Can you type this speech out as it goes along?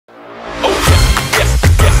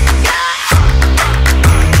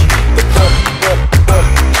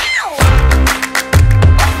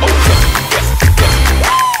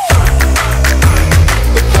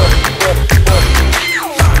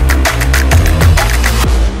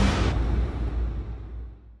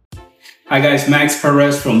Hi guys, Max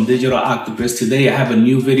Perez from Digital Octopus. Today I have a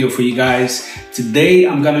new video for you guys. Today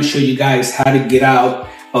I'm gonna show you guys how to get out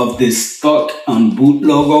of this stuck on boot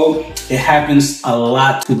logo. It happens a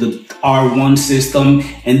lot to the R1 system,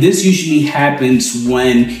 and this usually happens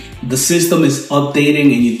when the system is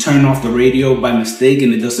updating and you turn off the radio by mistake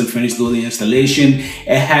and it doesn't finish doing the installation.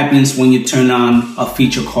 It happens when you turn on a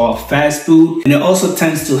feature called fast boot, and it also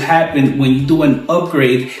tends to happen when you do an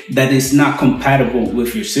upgrade that is not compatible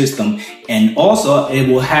with your system. And also it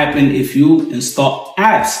will happen if you install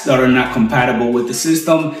apps that are not compatible with the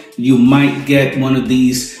system. You might get one of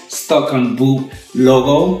these stuck on boot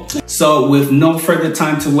logo. So with no further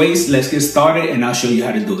time to waste, let's get started and I'll show you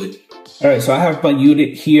how to do it. All right, so I have my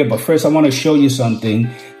unit here, but first I want to show you something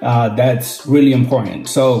that's really important.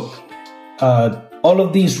 So all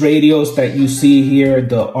of these radios that you see here,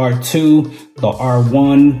 the R2, the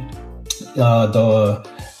R1, the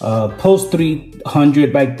Post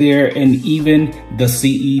 300 back there, and even the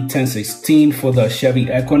CE1016 for the Chevy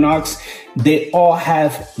Equinox, they all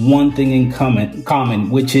have one thing in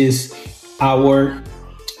common, which is our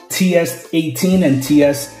TS18 and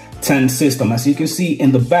TS10 system. As you can see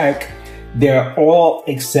in the back, they're all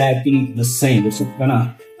exactly the same. So I'm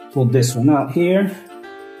gonna pull this one out here,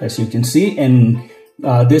 as you can see, and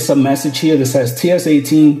there's a message here that says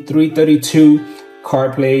TS18 332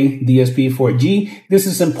 CarPlay DSP 4G. This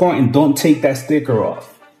is important. Don't take that sticker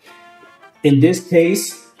off. In this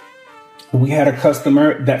case, we had a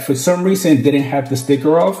customer that for some reason didn't have the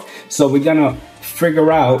sticker off. So we're gonna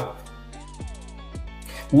figure out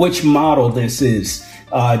which model this is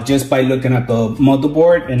just by looking at the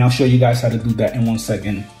motherboard, and I'll show you guys how to do that in 1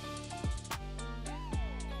 second.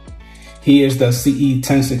 Here's the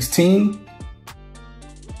CE1016.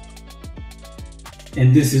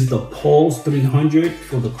 And this is the Pulse 300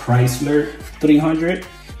 for the Chrysler 300.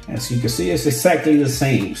 As you can see, it's exactly the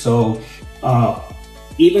same. So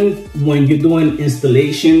even when you're doing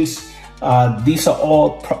installations, these are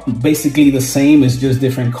all basically the same. It's just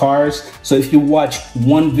different cars. So if you watch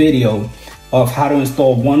one video of how to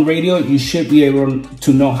install one radio, you should be able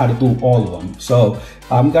to know how to do all of them. So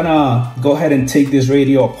I'm gonna go ahead and take this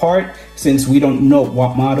radio apart. Since we don't know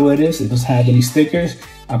what model it is, it doesn't have any stickers,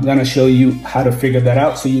 I'm gonna show you how to figure that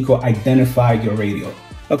out so you can identify your radio.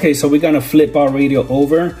 Okay, so we're gonna flip our radio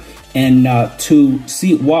over, and to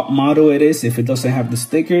see what model it is, if it doesn't have the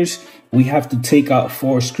stickers, we have to take out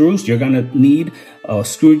 4 screws. You're gonna need a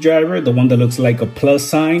screwdriver, the one that looks like a plus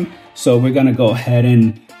sign. So we're gonna go ahead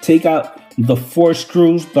and take out the 4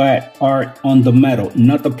 screws that are on the metal,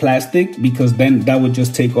 not the plastic, because then that would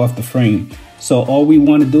just take off the frame. So all we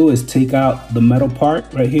want to do is take out the metal part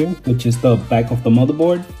right here, which is the back of the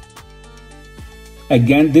motherboard.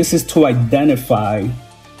 Again, this is to identify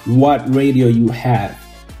what radio you have.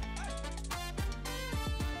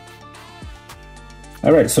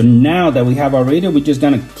 All right, so now that we have our radio, we're just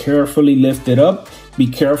gonna carefully lift it up. Be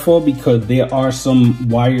careful because there are some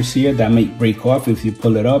wires here that may break off if you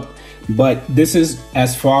pull it up. But this is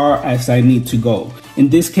as far as I need to go. In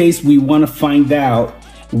this case, we want to find out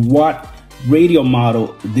what radio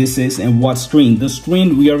model this is and what screen. The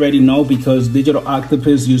screen we already know because Digital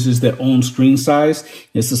Octopus uses their own screen size.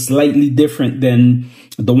 It's slightly different than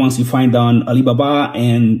the ones you find on Alibaba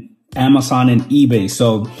and Amazon and eBay.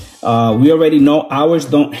 So we already know ours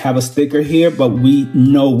don't have a sticker here, but we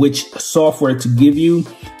know which software to give you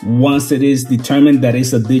once it is determined that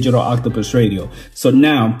it's a Digital Octopus radio. So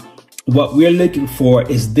now what we're looking for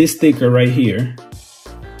is this sticker right here.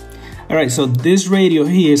 All right, so this radio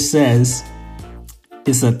here says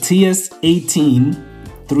it's a TS18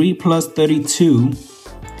 3+32,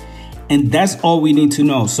 and that's all we need to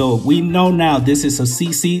know. So we know now this is a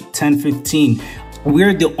CC1015.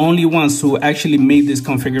 We're the only ones who actually made this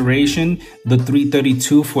configuration, the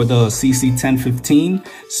 332 for the CC1015.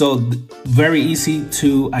 So very easy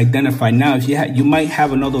to identify. Now, if you might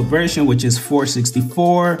have another version, which is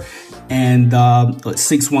 464 and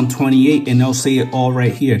 6128, and they'll say it all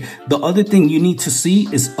right here. The other thing you need to see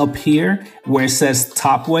is up here where it says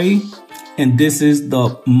Topway, and this is the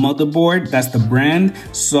motherboard, that's the brand.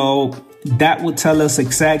 So that will tell us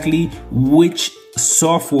exactly which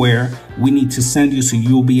software we need to send you so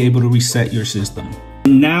you'll be able to reset your system.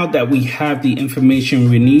 Now that we have the information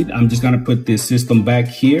we need, I'm just gonna put this system back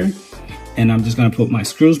here, and I'm just gonna put my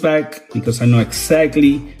screws back because I know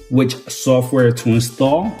exactly which software to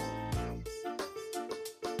install.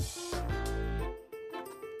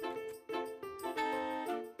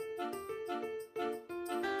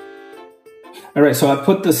 All right, so I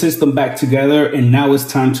put the system back together, and now it's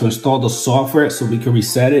time to install the software so we can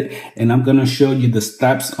reset it. And I'm gonna show you the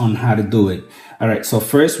steps on how to do it. All right, so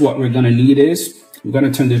first what we're gonna need is We're going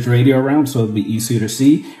to turn this radio around so it'll be easier to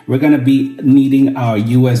see. We're going to be needing our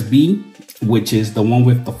USB, which is the one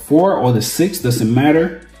with the 4 or the 6, doesn't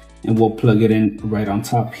matter. And we'll plug it in right on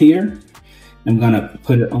top here. I'm going to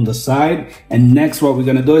put it on the side. And next, what we're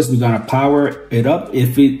going to do is we're going to power it up.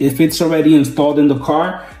 If it's already installed in the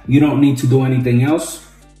car, you don't need to do anything else.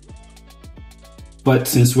 But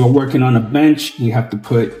since we're working on a bench, we have to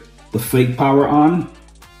put the fake power on.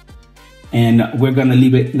 And we're going to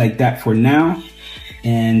leave it like that for now.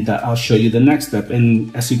 And I'll show you the next step.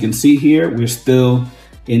 And as you can see here, we're still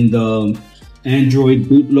in the Android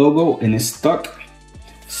boot logo and it's stuck.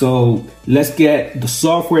 So let's get the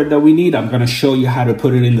software that we need. I'm going to show you how to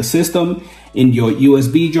put it in the system, in your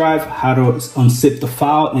USB drive, how to unzip the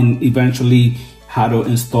file, and eventually how to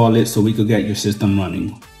install it so we could get your system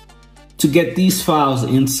running. To get these files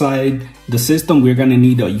inside the system, we're going to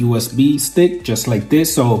need a USB stick just like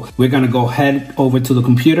this. So we're going to go head over to the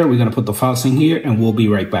computer. We're going to put the files in here and we'll be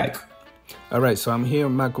right back. All right, so I'm here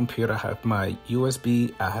on my computer. I have my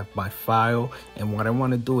USB, I have my file, and what I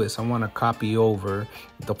want to do is I want to copy over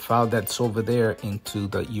the file that's over there into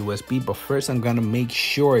the USB. But first, I'm going to make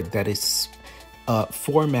sure that it's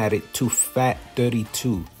formatted to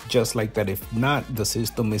FAT32, just like that. If not, the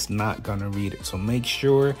system is not going to read it. So make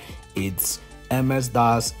sure it's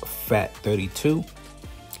MS-DOS FAT32.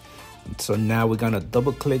 So now we're going to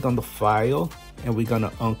double click on the file and we're going to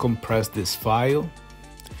uncompress this file.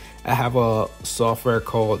 I have a software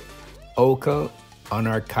called Oka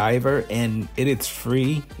Unarchiver, and it is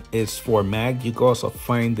free. It's for Mac. You can also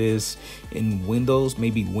find this in Windows,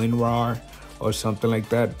 maybe WinRAR or something like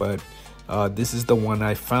that. But this is the one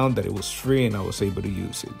I found that it was free and I was able to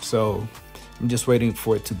use it. So I'm just waiting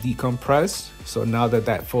for it to decompress. So now that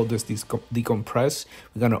that folder is decompressed,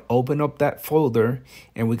 we're going to open up that folder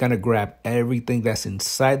and we're going to grab everything that's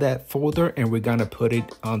inside that folder and we're going to put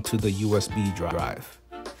it onto the USB drive.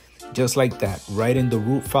 Just like that, right in the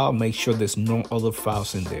root file. Make sure there's no other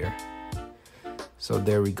files in there. So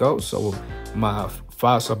there we go. So my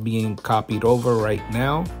files are being copied over right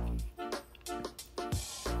now.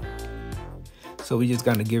 So we're just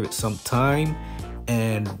gonna give it some time.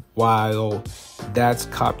 And while that's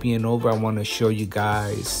copying over, I want to show you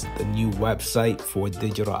guys the new website for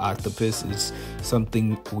Digital Octopus. It's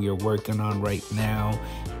something we are working on right now.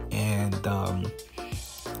 And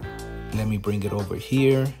let me bring it over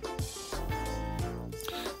here.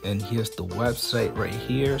 And here's the website right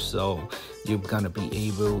here. So you're gonna be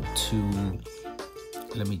able to,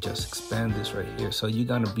 let me just expand this right here. So you're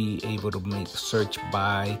gonna be able to make search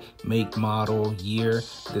by make, model, year.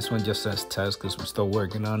 This one just says test because we're still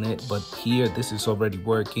working on it. But here, this is already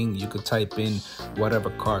working. You could type in whatever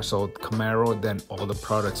car. So Camaro, then all the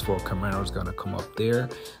products for Camaro is gonna come up there.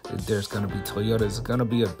 There's gonna be Toyota. There's gonna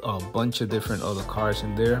be a bunch of different other cars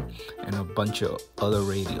in there and a bunch of other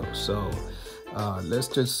radios. So let's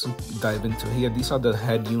just dive into here. These are the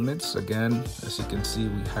head units. Again, as you can see,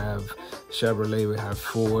 we have Chevrolet, we have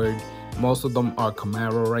Ford. Most of them are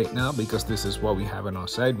Camaro right now because this is what we have on our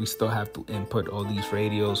side. We still have to input all these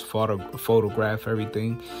radios, photograph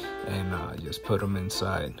everything, and just put them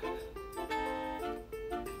inside.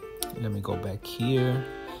 Let me go back here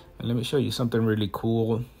and let me show you something really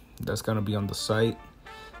cool that's gonna be on the site.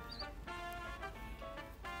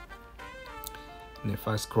 And if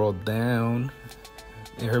I scroll down,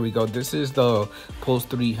 here we go. This is the Pulse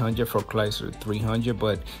 300 for Chrysler 300,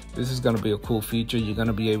 but this is going to be a cool feature. You're going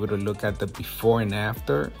to be able to look at the before and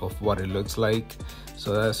after of what it looks like.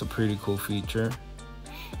 So that's a pretty cool feature.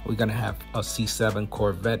 We're going to have a C7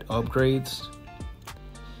 Corvette upgrades.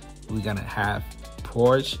 We're going to have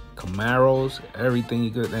Porsche, Camaros, everything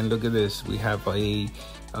you could. And look at this. We have a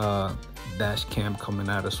dash cam coming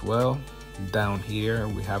out as well. Down here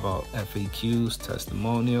we have our FAQs,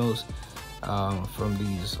 testimonials from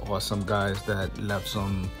these awesome guys that left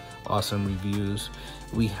some awesome reviews.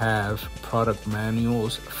 We have product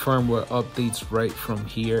manuals, firmware updates right from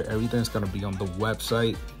here. Everything's going to be on the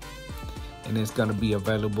website and it's going to be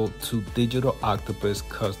available to Digital Octopus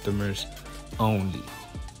customers only.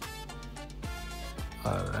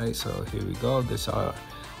 All right, so here we go. These are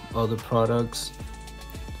other products.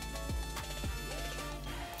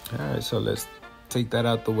 All right, so let's take that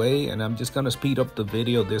out the way, and I'm just gonna speed up the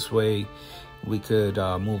video. This way we could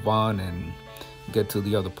move on and get to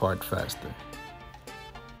the other part faster.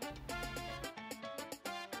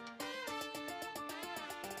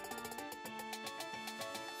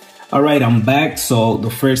 All right, I'm back. So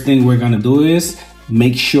the first thing we're gonna do is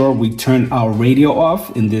make sure we turn our radio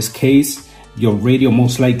off. In this case, your radio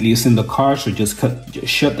most likely is in the car, so just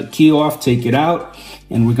shut the key off, take it out,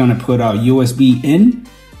 and we're gonna put our USB in.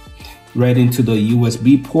 right into the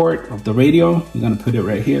USB port of the radio. We're gonna put it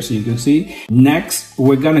right here so you can see. Next,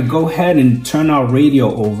 we're gonna go ahead and turn our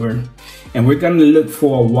radio over, and we're gonna look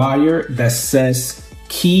for a wire that says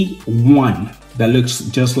key 1 that looks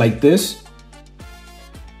just like this.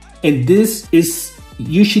 And this is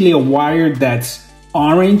usually a wire that's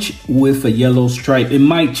orange with a yellow stripe. It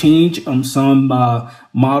might change on some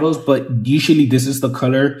models, but usually this is the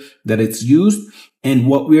color that it's used. And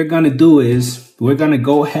what we're going to do is we're going to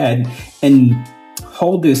go ahead and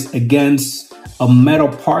hold this against a metal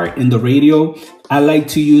part in the radio. I like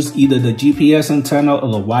to use either the GPS antenna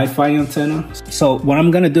or the Wi-Fi antenna. So what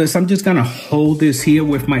I'm gonna do is I'm just gonna hold this here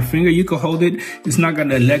with my finger. You can hold it. It's not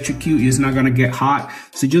gonna electrocute you. It's not gonna get hot.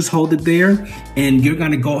 So just hold it there, and you're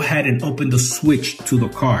gonna go ahead and open the switch to the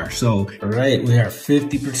car. So, all right, we are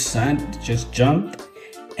 50%, just jumped,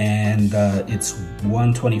 and it's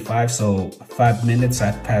 1:25, so 5 minutes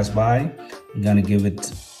have passed by. I'm gonna give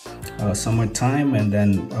it some more time, and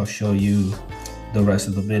then I'll show you the rest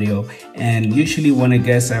of the video. And usually when it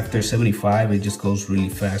gets after 75, it just goes really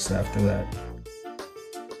fast after that.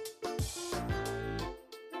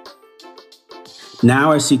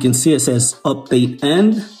 Now, as you can see, it says update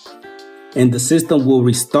end, and the system will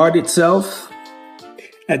restart itself.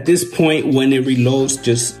 At this point, when it reloads,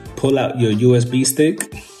 just pull out your USB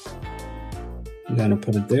stick. I'm gonna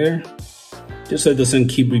put it there, just so it doesn't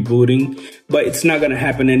keep rebooting. But it's not gonna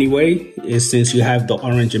happen anyway, since you have the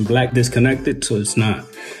orange and black disconnected, so it's not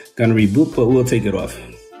gonna reboot, but we'll take it off.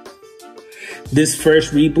 This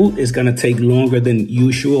first reboot is gonna take longer than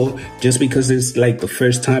usual, just because it's like the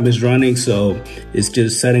first time it's running, so it's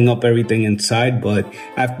just setting up everything inside. But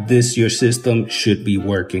after this, your system should be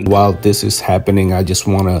working. While this is happening, I just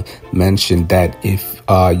wanna mention that if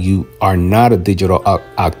you are not a Digital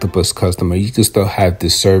Octopus customer, you can still have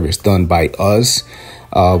this service done by us.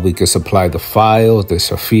 We can supply the files.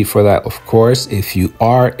 There's a fee for that, of course. If you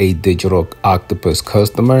are a Digital Octopus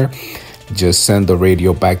customer, just send the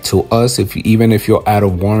radio back to us. Even if you're out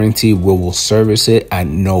of warranty, we will service it at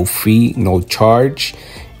no fee, no charge.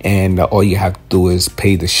 And all you have to do is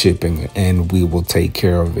pay the shipping, and we will take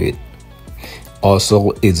care of it.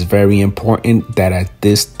 Also, it's very important that at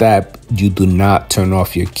this step, you do not turn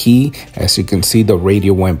off your key. As you can see, the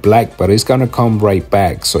radio went black, but it's gonna come right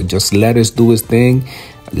back. So just let us do its thing,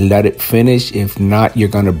 let it finish. If not, you're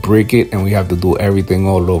gonna break it, and we have to do everything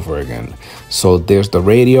all over again. So there's the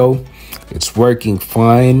radio. It's working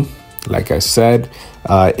fine. Like I said,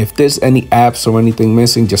 if there's any apps or anything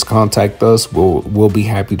missing, just contact us. We'll be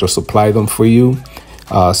happy to supply them for you,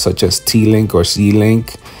 such as T-Link or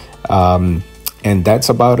Z-Link. And that's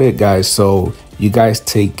about it, guys. So you guys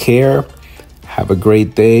take care. Have a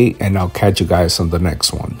great day, and I'll catch you guys on the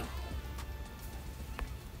next one.